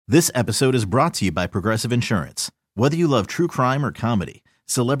This episode is brought to you by Progressive Insurance. Whether you love true crime or comedy,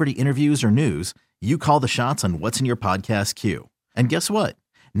 celebrity interviews or news, you call the shots on what's in your podcast queue. And guess what?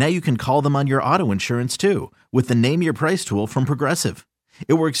 Now you can call them on your auto insurance too with the Name Your Price tool from Progressive.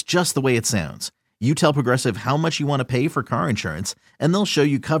 It works just the way it sounds. You tell Progressive how much you want to pay for car insurance, and they'll show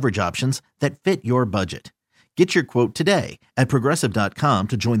you coverage options that fit your budget. Get your quote today at Progressive.com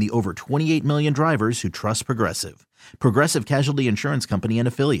to join the over 28 million drivers who trust Progressive. Progressive Casualty Insurance Company and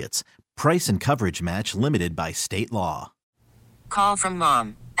Affiliates. Price and coverage match limited by state law. Call from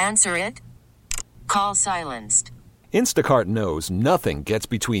mom. Answer it. Call silenced. Instacart knows nothing gets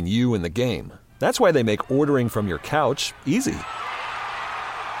between you and the game. That's why they make ordering from your couch easy.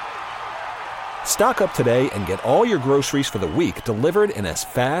 Stock up today and get all your groceries for the week delivered in as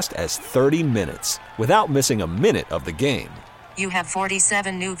fast as 30 minutes without missing a minute of the game. You have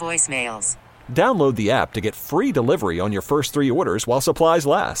 47 new voicemails. Download the app to get free delivery on your first 3 orders while supplies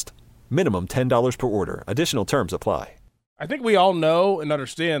last. Minimum $10 per order. Additional terms apply. I think we all know and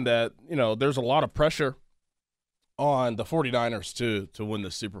understand that, there's a lot of pressure on the 49ers to win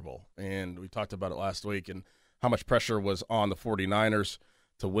the Super Bowl. And we talked about it last week and how much pressure was on the 49ers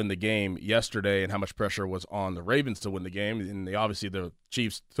to win the game yesterday and how much pressure was on the Ravens to win the game. And obviously the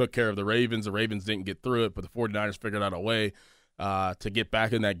Chiefs took care of the Ravens. The Ravens didn't get through it, but the 49ers figured out a way to get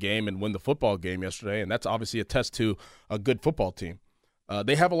back in that game and win the football game yesterday. And that's obviously a test to a good football team.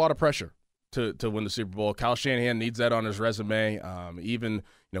 They have a lot of pressure to win the Super Bowl. Kyle Shanahan needs that on his resume. Even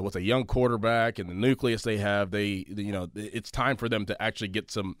with a young quarterback and the nucleus they have, it's time for them to actually get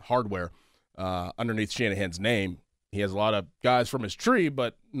some hardware underneath Shanahan's name. He has a lot of guys from his tree,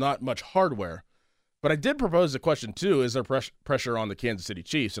 but not much hardware. But I did propose the question, too, is there pressure on the Kansas City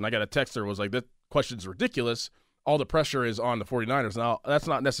Chiefs? And I got a text that was like, that question's ridiculous. All the pressure is on the 49ers. Now, that's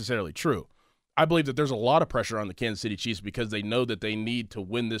not necessarily true. I believe that there's a lot of pressure on the Kansas City Chiefs because they know that they need to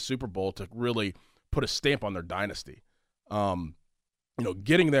win this Super Bowl to really put a stamp on their dynasty.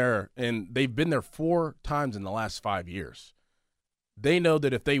 Getting there, and they've been there 4 times in the last 5 years. They know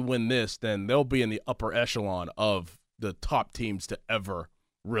that if they win this, then they'll be in the upper echelon of the top teams to ever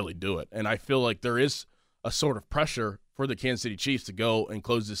really do it. And I feel like there is a sort of pressure for the Kansas City Chiefs to go and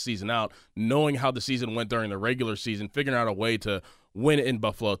close this season out, knowing how the season went during the regular season, figuring out a way to win in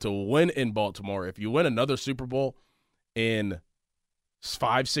Buffalo, to win in Baltimore. If you win another Super Bowl in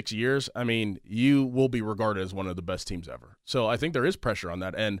 5-6 years, you will be regarded as one of the best teams ever. So I think there is pressure on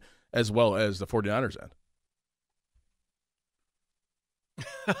that end as well as the 49ers end.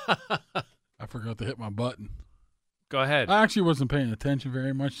 I forgot to hit my button. Go ahead. I actually wasn't paying attention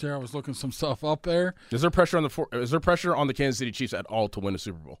very much there. I was looking some stuff up there. Is there pressure on the Kansas City Chiefs at all to win a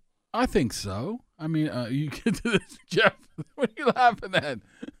Super Bowl? I think so. You get to this, Jeff. What are you laughing at?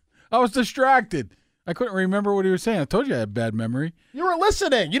 I was distracted. I couldn't remember what he was saying. I told you I had bad memory. You were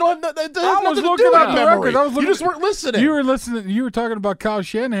listening. You don't have nothing I was to looking do at with the memory. records. You just weren't listening. You were listening. You were talking about Kyle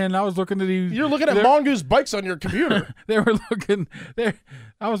Shanahan. And I was looking at these. You're looking at Mongoose bikes on your computer. They were looking there.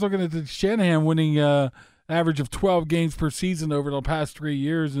 I was looking at the Shanahan winning average of 12 games per season over the past 3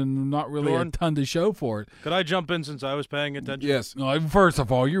 years, and not really a ton to show for it. Could I jump in since I was paying attention? Yes. No, first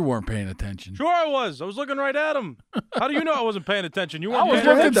of all, you weren't paying attention. Sure I was. I was looking right at him. How do you know I wasn't paying attention? You I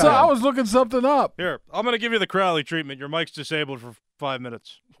weren't. was looking something up. Here, I'm going to give you the Crowley treatment. Your mic's disabled for 5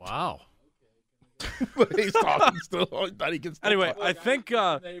 minutes. Wow. He's talking still. He can still Anyway, talk. I think.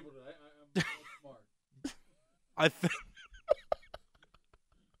 I think.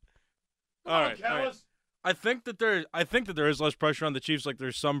 All right. I think that there is less pressure on the Chiefs. Like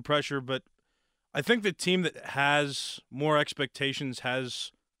there's some pressure, but I think the team that has more expectations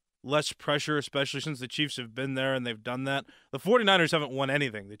has less pressure, especially since the Chiefs have been there and they've done that. The 49ers haven't won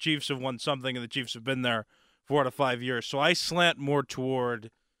anything. The Chiefs have won something, and the Chiefs have been there 4 out of 5 years. So I slant more toward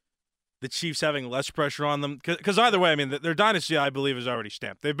the Chiefs having less pressure on them. Because either way, their dynasty, I believe, is already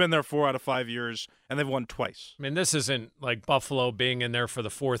stamped. They've been there 4 out of 5 years, and they've won twice. This isn't like Buffalo being in there for the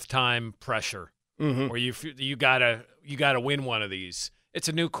 4th time pressure. Mm-hmm. Where you gotta win one of these. It's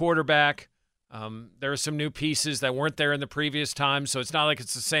a new quarterback. There are some new pieces that weren't there in the previous time, so it's not like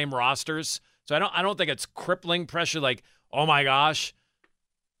it's the same rosters. So I don't think it's crippling pressure like, oh my gosh.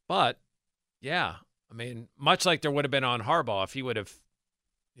 But yeah, much like there would have been on Harbaugh if he would have,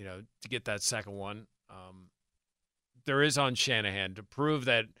 to get that second one. There is on Shanahan to prove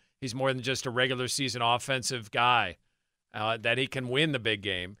that he's more than just a regular season offensive guy, that he can win the big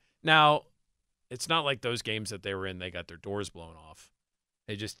game. Now, it's not like those games that they were in, they got their doors blown off.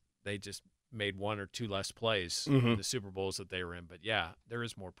 They just made 1 or 2 less plays in the Super Bowls that they were in. But, yeah, there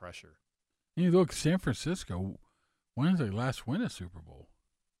is more pressure. And you look at San Francisco, when did they last win a Super Bowl?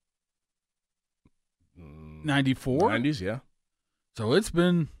 94? 90s, yeah. So it's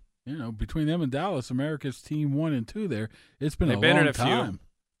been between them and Dallas, America's team 1 and 2 there. It's been They've a been long in a few. time.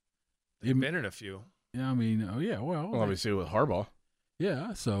 They've been in a few. Yeah, I mean, well, obviously with Harbaugh.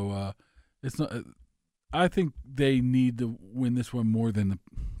 Yeah, so it's not. I think they need to win this one more than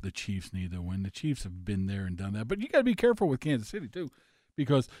the Chiefs need to win. The Chiefs have been there and done that, but you got to be careful with Kansas City too,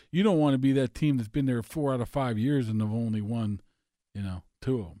 because you don't want to be that team that's been there 4 out of 5 years and they've only won, 2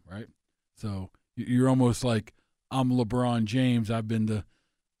 of them, right? So you're almost like, I'm LeBron James. I've been to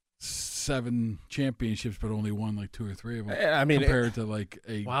 7 championships, but only won like 2 or 3 of them. I mean, compared to like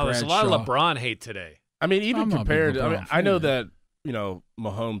a wow, there's a Bradshaw. lot of LeBron hate today. I mean, even compared, I know fan. that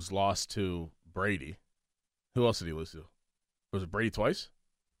Mahomes lost to Brady. Who else did he lose to? Was it Brady twice?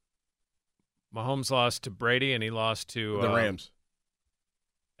 Mahomes lost to Brady, and he lost to The Rams.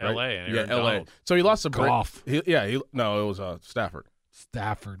 L.A. Right? and Aaron L.A. Donald. So he lost to Goff. No, it was Stafford.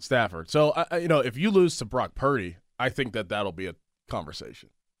 Stafford. So if you lose to Brock Purdy, I think that'll be a conversation.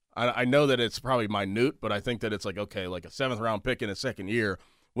 I know that it's probably minute, but I think that it's like, okay, like a 7th round pick in his second year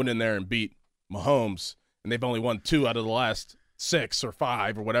went in there and beat Mahomes, and they've only won 2 out of the last 6 or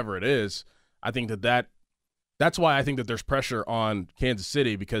 5 or whatever it is. I think that's why I think that there's pressure on Kansas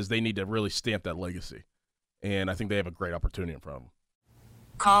City, because they need to really stamp that legacy, and I think they have a great opportunity in front of them.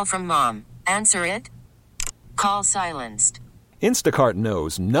 Call from mom. Answer it. Call silenced. Instacart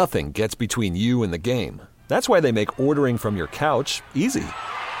knows nothing gets between you and the game. That's why they make ordering from your couch easy.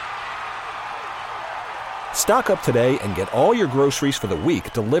 Stock up today and get all your groceries for the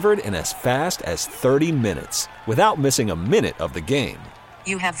week delivered in as fast as 30 minutes without missing a minute of the game.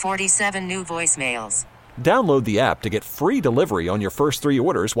 You have 47 new voicemails. Download the app to get free delivery on your first 3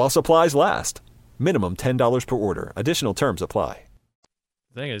 orders while supplies last. Minimum $10 per order. Additional terms apply.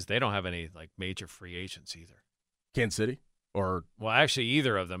 The thing is, they don't have any major free agents either. Kansas City? Well, actually,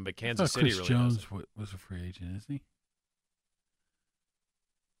 either of them, but Kansas City Chris really Jones doesn't. was a free agent, isn't he?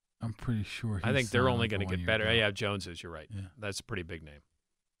 I'm pretty sure. I think they're only going to get better. Deal. Yeah, Jones is. You're right. Yeah. That's a pretty big name.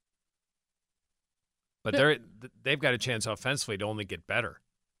 But they've got a chance offensively to only get better.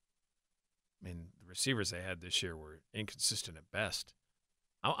 I mean, the receivers they had this year were inconsistent at best.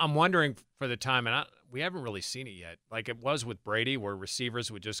 I'm wondering for the time, and we haven't really seen it yet, like it was with Brady, where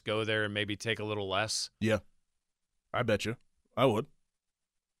receivers would just go there and maybe take a little less. Yeah, I bet you. I would,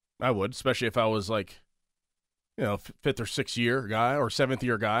 especially if I was like, 5th or 6th year guy or 7th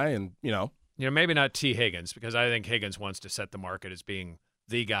year guy, and maybe not T. Higgins, because I think Higgins wants to set the market as being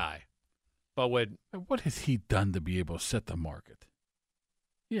the guy. But what has he done to be able to set the market?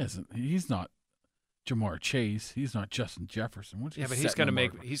 He hasn't. He's not Jamar Chase. He's not Justin Jefferson. But he's going to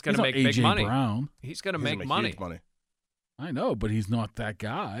make not big AJ money. Brown. He's going to make money. Huge money. I know, but he's not that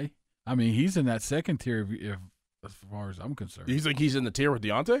guy. I mean, he's in that second tier, as far as I'm concerned. You think he's in the tier with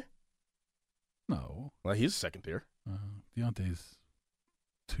Deontay? No. Well, he's second tier. Deontay's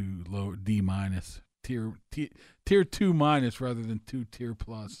too low, D minus, tier 2 minus rather than 2 tier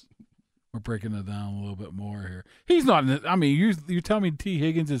plus. We're breaking it down a little bit more here. He's not. I mean, you telling me T.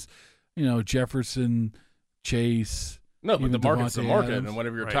 Higgins is, Jefferson, Chase. No, but the market's the market, Adams. and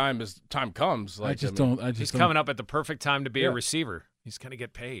whenever your time comes, like He's coming up at the perfect time to be a receiver. He's going to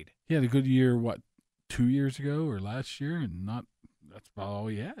get paid. He had a good year. 2 years ago or last year, and that's about all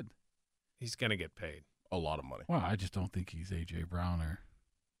he had. He's going to get paid a lot of money. Well, I just don't think he's AJ Brown or.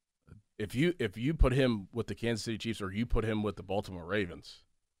 If you put him with the Kansas City Chiefs or you put him with the Baltimore Ravens,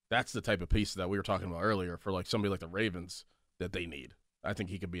 that's the type of piece that we were talking about earlier for like somebody like the Ravens that they need. I think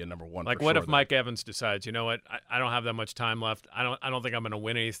he could be a number 1. Like, what if Mike Evans decides, you know what, I don't have that much time left. I don't think I'm going to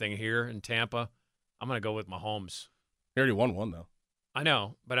win anything here in Tampa. I'm going to go with Mahomes. He already won one though. I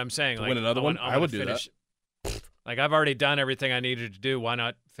know, but I'm saying to win another one. I would do that. Like, I've already done everything I needed to do. Why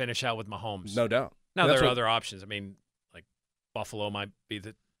not finish out with Mahomes? No doubt. Now there are other options. I mean, like Buffalo might be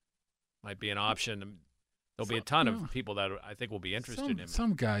an option. There'll be a ton of people that I think will be interested in him.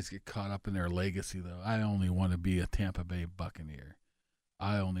 Some guys get caught up in their legacy, though. I only want to be a Tampa Bay Buccaneer.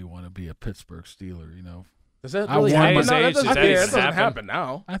 I only want to be a Pittsburgh Steeler. Does that really happen? That doesn't happen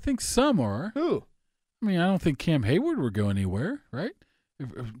now. I think some are. Who? I mean, I don't think Cam Hayward would go anywhere, right?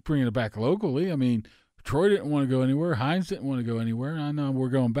 If bringing it back locally, I mean, Troy didn't want to go anywhere. Hines didn't want to go anywhere. I know we're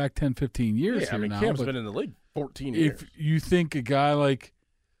going back 10, 15 years here now. Cam's been in the league 14 years. If you think a guy like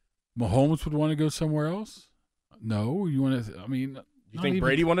Mahomes would want to go somewhere else, no. You want to? I mean, you think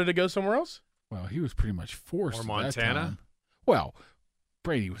Brady wanted to go somewhere else? Well, he was pretty much forced. Or at Montana. That time. Well,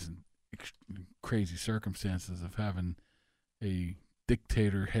 Brady was in crazy circumstances of having a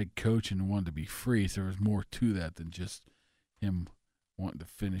dictator head coach and wanted to be free. So there was more to that than just him wanting to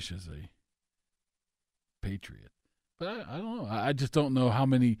finish as a Patriot. But I don't know. I just don't know how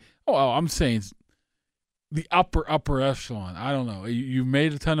many. Oh, I'm saying the upper echelon. I don't know. You've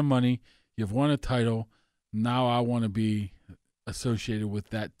made a ton of money. You've won a title. Now I want to be associated with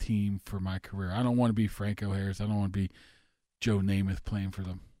that team for my career. I don't want to be Franco Harris. I don't want to be Joe Namath playing for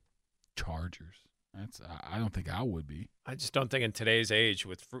the Chargers. I don't think I would be. I just don't think in today's age,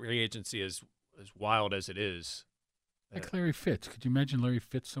 with free agency as wild as it is. Like Larry Fitz. Could you imagine Larry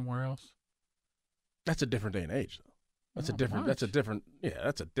Fitz somewhere else? That's a different day and age, though. That's a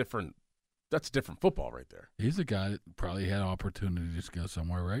different football right there. He's a guy that probably had an opportunity to just go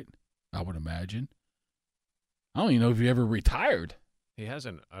somewhere, right? I would imagine. I don't even know if he ever retired. He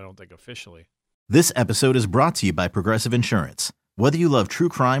hasn't, I don't think, officially. This episode is brought to you by Progressive Insurance. Whether you love true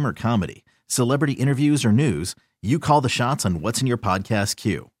crime or comedy, celebrity interviews or news, you call the shots on what's in your podcast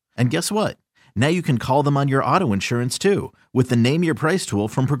queue. And guess what? Now you can call them on your auto insurance too with the Name Your Price tool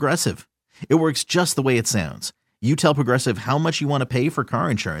from Progressive. It works just the way it sounds. You tell Progressive how much you want to pay for car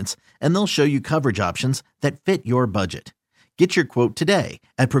insurance, and they'll show you coverage options that fit your budget. Get your quote today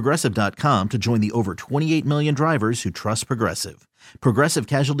at Progressive.com to join the over 28 million drivers who trust Progressive. Progressive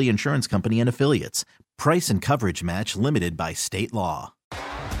Casualty Insurance Company and Affiliates. Price and coverage match limited by state law.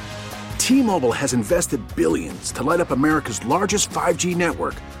 T-Mobile has invested billions to light up America's largest 5G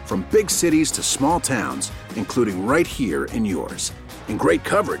network, from big cities to small towns, including right here in yours. And great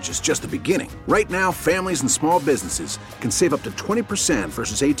coverage is just the beginning. Right now, families and small businesses can save up to 20%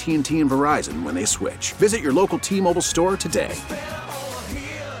 versus AT&T and Verizon when they switch. Visit your local T-Mobile store today.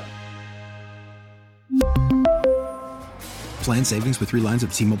 Plan savings with 3 lines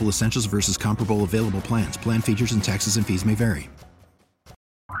of T-Mobile Essentials versus comparable available plans. Plan features and taxes and fees may vary.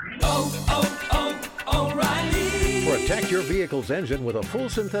 Protect your vehicle's engine with a full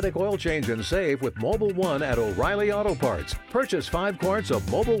synthetic oil change and save with Mobil 1 at O'Reilly Auto Parts. Purchase 5 quarts of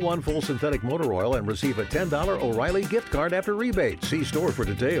Mobil 1 full synthetic motor oil and receive a $10 O'Reilly gift card after rebate. See store for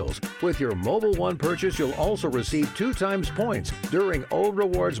details. With your Mobil 1 purchase, you'll also receive 2 times points during O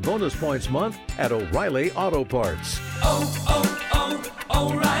Rewards Bonus Points Month at O'Reilly Auto Parts.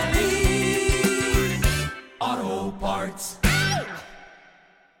 O'Reilly Auto Parts.